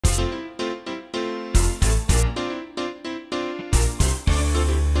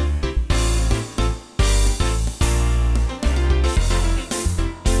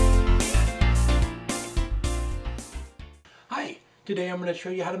Today I'm going to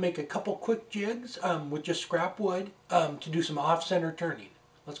show you how to make a couple quick jigs with just scrap wood to do some off-center turning.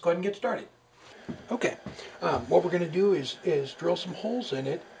 Let's go ahead and get started. Okay, what we're going to do is drill some holes in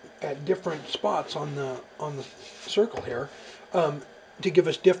it at different spots on the circle here to give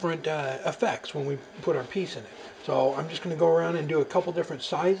us different effects when we put our piece in it. So I'm just going to go around and do a couple different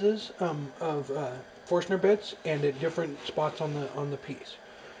sizes of Forstner bits and at different spots on the piece.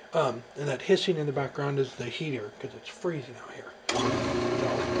 And that hissing in the background is the heater because it's freezing out here. So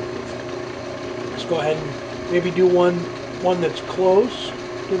let's go ahead and maybe do one that's close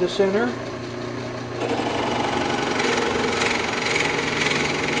to the center.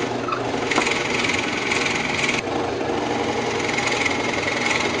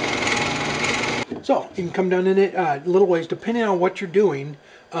 So you can come down in it little ways depending on what you're doing.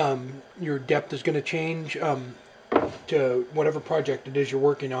 Your depth is going to change to whatever project it is you're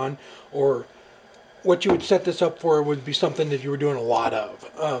working on, or what you would set this up for would be something that you were doing a lot of.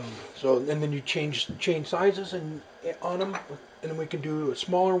 And then you change sizes on them, and then we can do a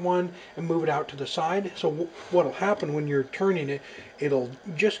smaller one and move it out to the side. So what'll happen when you're turning it, it'll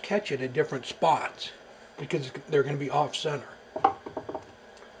just catch it at different spots because they're going to be off center.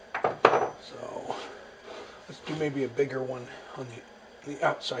 So let's do maybe a bigger one on the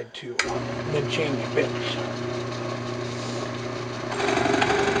outside too, and then change bits.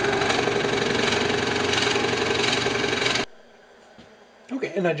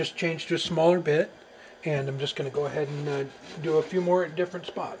 Okay, and I just changed to a smaller bit, and I'm just going to go ahead and do a few more at different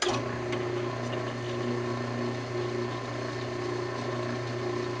spots.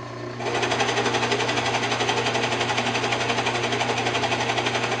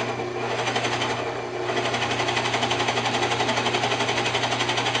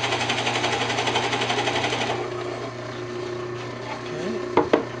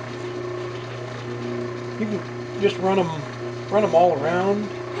 You can just run them all around.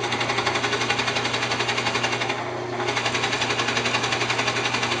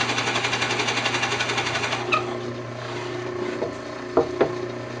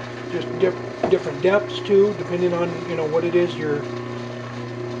 Just different depths too, depending on what it is you're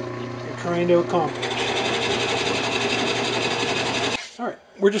trying to accomplish. All right,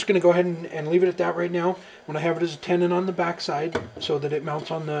 we're just going to go ahead and leave it at that right now. When I have it as a tenon on the back side so that it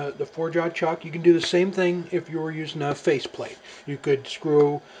mounts on the 4-jaw chuck. You can do the same thing if you were using a faceplate. You could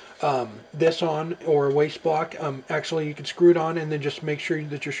screw this on, or a waste block. Actually, you could screw it on and then just make sure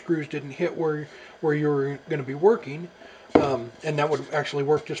that your screws didn't hit where you were going to be working. And that would actually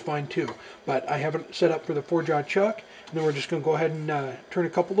work just fine too. But I have it set up for the 4-jaw chuck, and then we're just going to go ahead and turn a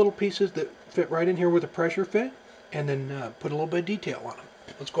couple little pieces that fit right in here with a pressure fit, and then put a little bit of detail on them.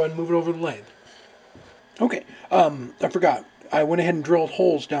 Let's go ahead and move it over the lathe. Okay, I forgot. I went ahead and drilled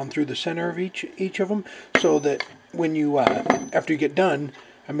holes down through the center of each of them, so that when you after you get done,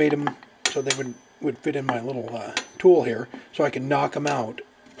 I made them so they would fit in my little tool here, so I can knock them out.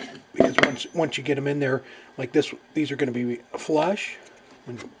 Because once you get them in there like this, these are going to be flush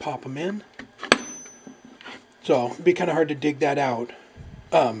when you pop them in. So it'd be kind of hard to dig that out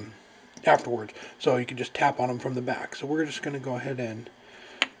afterwards. So you can just tap on them from the back. So we're just going to go ahead and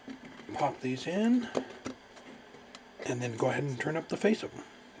pop these in, and then go ahead and turn up the face of them.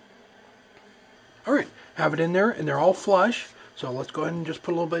 All right, have it in there, and they're all flush. So let's go ahead and just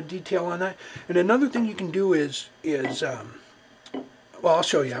put a little bit of detail on that. And another thing you can do is well, I'll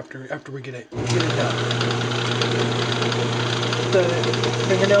show you after we get it done. The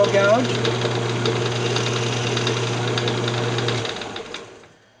fingernail gouge.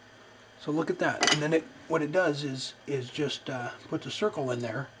 So look at that, and then what it does is just puts a circle in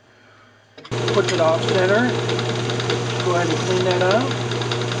there, puts it off center. Go ahead and clean that up.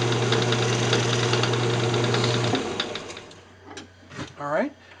 All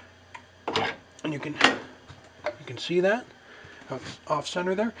right, and you can see that off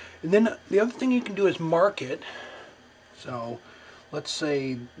center there. And then the other thing you can do is mark it. So let's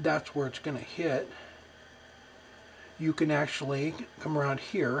say that's where it's going to hit. You can actually come around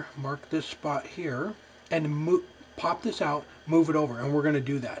here, mark this spot here, and pop this out, move it over, and we're going to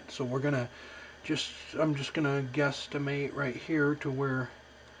do that. So we're going to I'm just going to guesstimate right here to where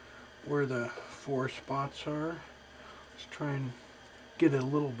the 4 spots are. Let's try and get it a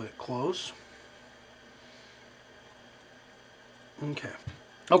little bit close.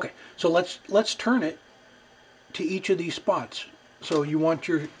 Okay, so let's turn it to each of these spots. So you want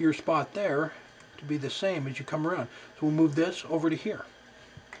your spot there to be the same as you come around. So we'll move this over to here.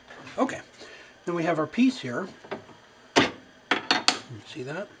 Okay, then we have our piece here. See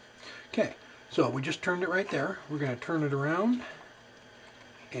that? Okay, so we just turned it right there. We're going to turn it around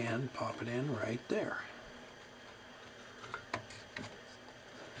and pop it in right there.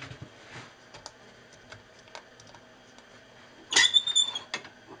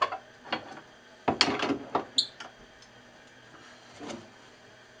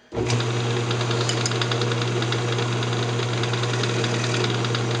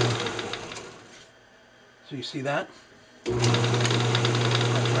 So you see that? That's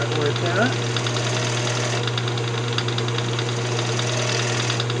right where it's at.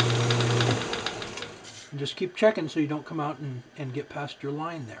 And just keep checking so you don't come out and get past your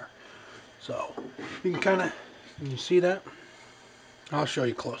line there. So you can kind of, can you see that? I'll show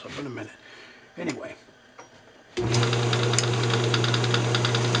you close up in a minute. Anyway.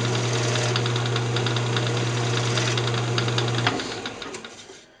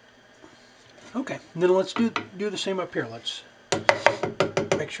 Okay, and then let's do the same up here. Let's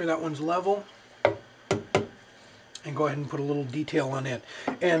make sure that one's level and go ahead and put a little detail on it.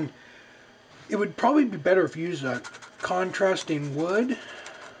 And it would probably be better if you use a contrasting wood,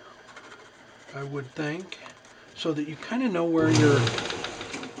 I would think, so that you kind of know where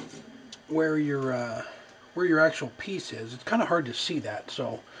your actual piece is. It's kind of hard to see that,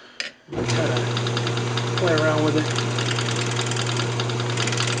 so you kind of play around with it.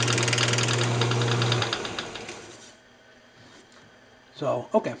 So,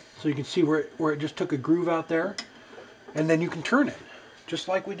 okay, so you can see where it just took a groove out there, and then you can turn it, just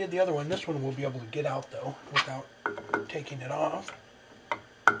like we did the other one. This one we'll be able to get out, though, without taking it off.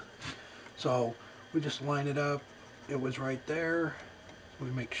 So, we just line it up. It was right there. So we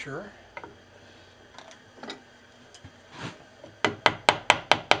make sure.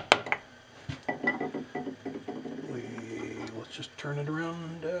 Let's just turn it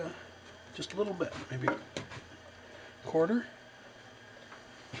around just a little bit, maybe a quarter.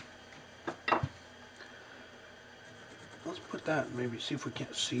 Let's put that and maybe see if we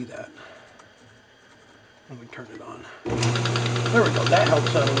can't see that when we turn it on. There we go. That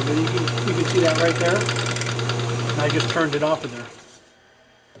helps out a little bit. You can see that right there. And I just turned it off of there.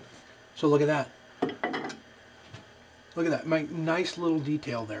 So look at that. Look at that. My nice little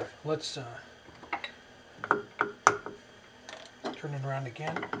detail there. Let's turn it around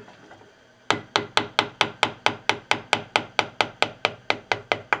again.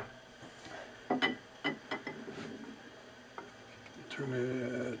 Turn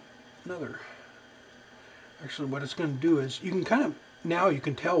it another. Actually, what it's going to do is you can kind of, now you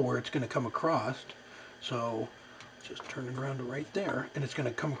can tell where it's going to come across. So just turn it around to right there, and it's going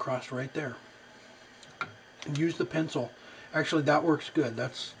to come across right there. And use the pencil. Actually, that works good.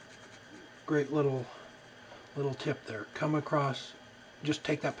 That's great little tip there. Come across, just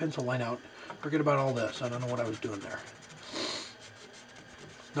take that pencil line out. Forget about all this. I don't know what I was doing there.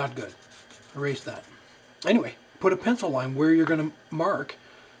 Not good. Erase that. Anyway, put a pencil line where you're going to mark.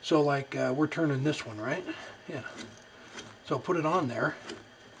 So like we're turning this one, right? Yeah. So put it on there.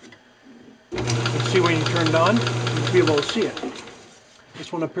 You can see when you turn it on, you'll be able to see it.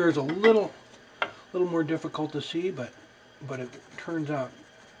 This one up here is a little more difficult to see, but it turns out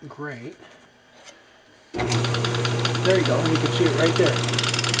great. There you go, and you can see it right there.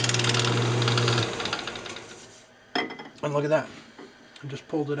 And look at that. I just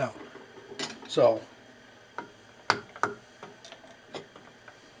pulled it out. So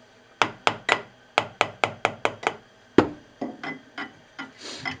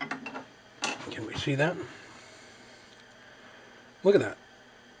can we see that? Look at that.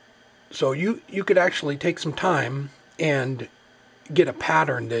 So you could actually take some time and get a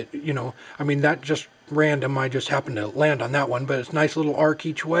pattern that, you know, I mean, that just random, I just happened to land on that one, but it's a nice little arc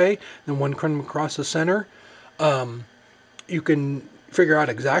each way, then one come across the center. You can figure out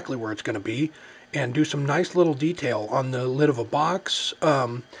exactly where it's going to be and do some nice little detail on the lid of a box.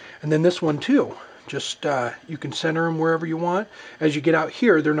 And then this one too, just you can center them wherever you want. As you get out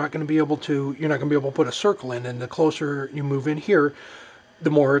here, they're not going to be able to, you're not going to be able to put a circle in, and the closer you move in here, the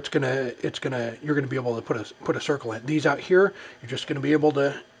more you're gonna be able to put a circle in. These out here, you're just gonna be able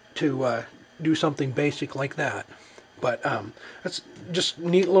to do something basic like that. But that's just a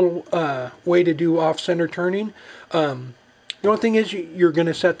neat little way to do off-center turning. The only thing is you're going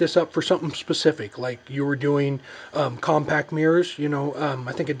to set this up for something specific, like you were doing compact mirrors. You know,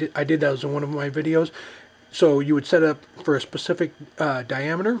 I think I did that in one of my videos. So you would set it up for a specific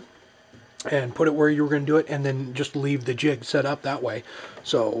diameter and put it where you were going to do it, and then just leave the jig set up that way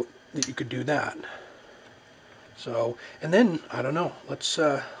so that you could do that. So, and then I don't know, let's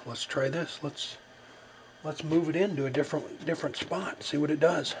try this. Let's move it into a different spot, see what it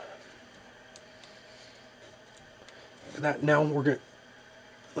does. Look at that. Now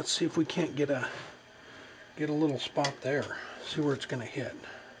let's see if we can't get a little spot there. See where it's going to hit.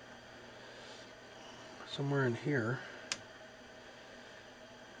 Somewhere in here.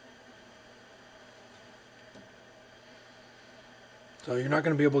 So you're not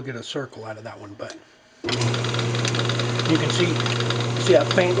going to be able to get a circle out of that one, but you can see that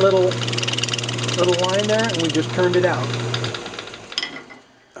faint little line there, and we just turned it out.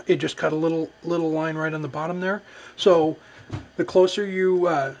 it just cut a little line right on the bottom there. So the closer you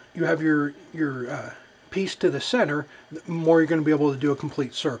you have your piece to the center, the more you're going to be able to do a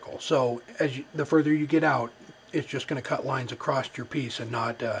complete circle. So the further you get out, it's just going to cut lines across your piece and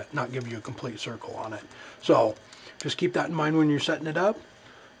not give you a complete circle on it. So just keep that in mind when you're setting it up.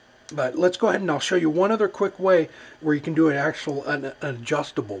 But let's go ahead and I'll show you one other quick way where you can do an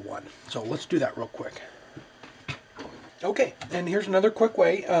adjustable one. So let's do that real quick. Okay, and here's another quick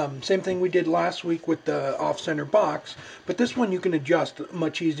way. Same thing we did last week with the off-center box, but this one you can adjust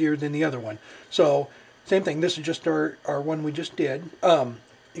much easier than the other one. So same thing, this is just our one we just did.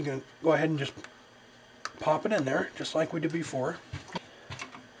 You can go ahead and just pop it in there, just like we did before.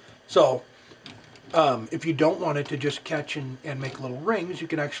 So if you don't want it to just catch and make little rings, you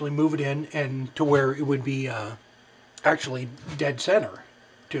can actually move it in and to where it would be actually dead center,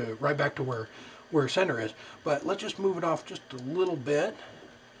 to right back to where center is. But let's just move it off just a little bit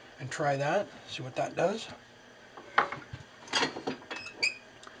and try that, see what that does.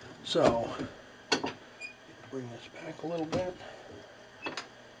 So bring this back a little bit.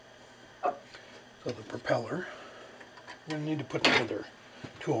 So the propeller, we're going to need to put another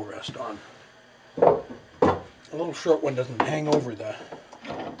tool rest on. A little short one doesn't hang over the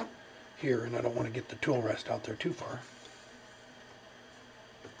here, and I don't want to get the tool rest out there too far.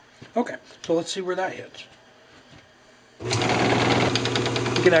 Okay, so let's see where that hits.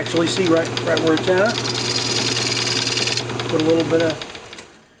 You can actually see right where it's at. Put a little bit of,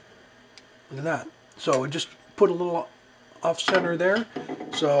 look at that. So it just put a little off center there.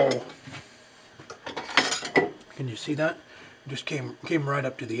 So can you see that? It just came right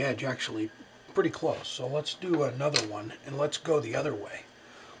up to the edge, actually pretty close. So let's do another one and let's go the other way.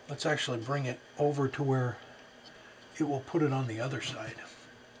 Let's actually bring it over to where it will put it on the other side.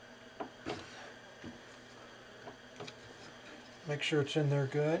 Make sure it's in there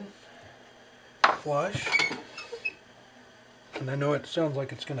good, flush. And I know it sounds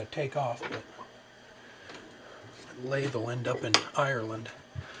like it's going to take off, but lathe will end up in Ireland.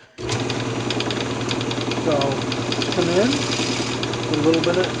 So just come in, put a little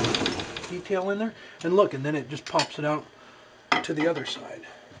bit of detail in there, and look, and then it just pops it out to the other side.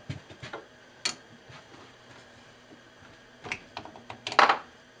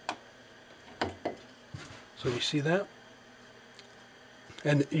 So you see that?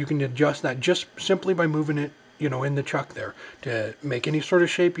 And you can adjust that just simply by moving it, you know, in the chuck there to make any sort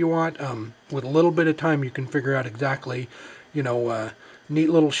of shape you want. With a little bit of time, you can figure out exactly, you know, neat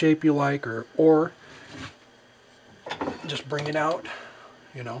little shape you like, or just bring it out,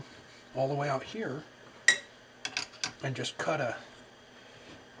 you know, all the way out here, and just cut a.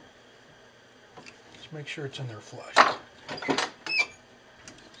 Just make sure it's in there flush.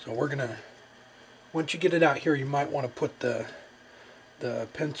 So we're gonna. Once you get it out here, you might want to put the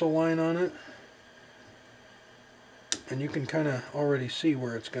pencil line on it, and you can kind of already see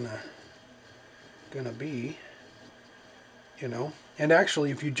where it's gonna be, you know. And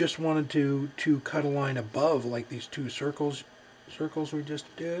actually, if you just wanted to cut a line above, like these two circles we just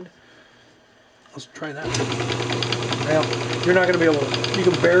did, let's try that. Well, you're not going to be able to, you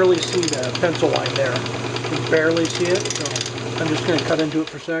can barely see the pencil line there. You can barely see it, so I'm just going to cut into it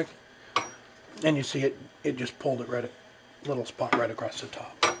for a sec, and you see it just pulled it right at little spot right across the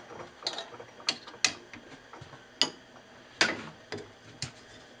top.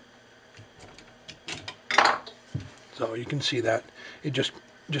 So you can see that it just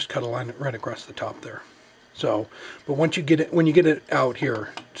cut a line right across the top there. So, but once you get it, when you get it out here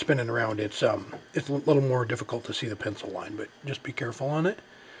spinning around, it's a little more difficult to see the pencil line, but just be careful on it.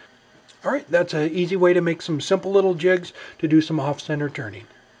 All right, that's an easy way to make some simple little jigs to do some off-center turning.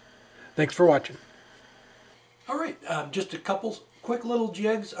 Thanks for watching. All right, just a couple quick little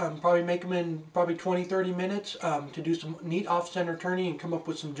jigs. Probably make them in probably 20-30 minutes to do some neat off-center turning and come up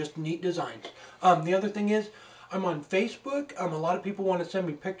with some just neat designs. The other thing is, I'm on Facebook. A lot of people want to send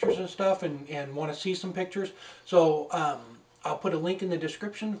me pictures and stuff and want to see some pictures. So I'll put a link in the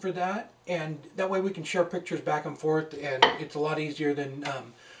description for that, and that way we can share pictures back and forth, and it's a lot easier than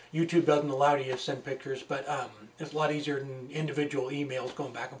YouTube doesn't allow you to send pictures, but it's a lot easier than individual emails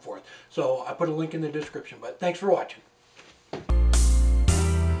going back and forth. So I put a link in the description, but thanks for watching.